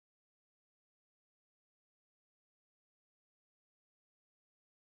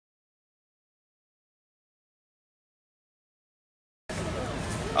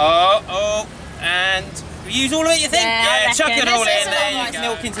Oh, and use all of it, you think? Yeah, chuck it all in there. Nice You can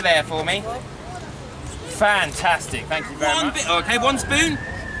milk into there for me. Fantastic, thank you very much. Okay, 1 spoon,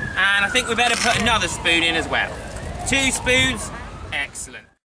 and I think we better put another spoon in as well. 2 spoons, excellent.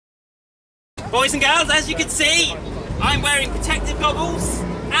 Boys and girls, as you can see, I'm wearing protective goggles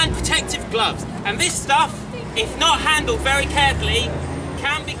and protective gloves. And this stuff, if not handled very carefully,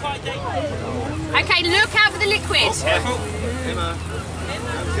 can be quite dangerous. Okay, look out for the liquid. Oh, careful.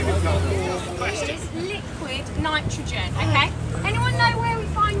 It is liquid nitrogen, okay? Anyone know where we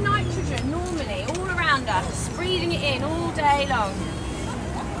find nitrogen normally, all around us? Breathing it in all day long.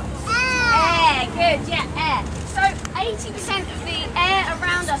 Air, good, yeah, air. So 80% of the air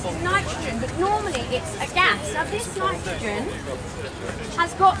around us is nitrogen, but normally it's a gas. Now this nitrogen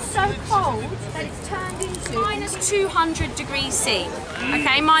has got so cold that it's turned into minus 200 degrees C.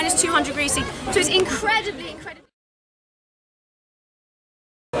 Okay, minus 200 degrees C. So it's incredibly.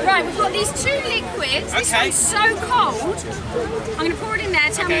 Right, we've got these 2 liquids. This one's so cold. I'm going to pour it in there.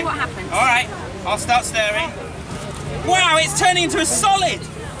 Tell me what happens. All right, I'll start stirring. Wow, it's turning into a solid.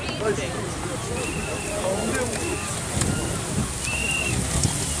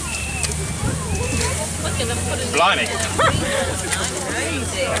 Blimey.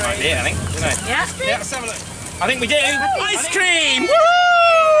 That might be it, I think. Yeah. Let's have a look. I think we do. Ice cream!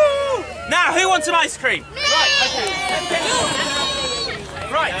 Woo! Now, who wants some ice cream?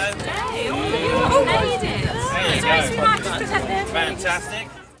 Right. Oh, made it. There you go. Fantastic.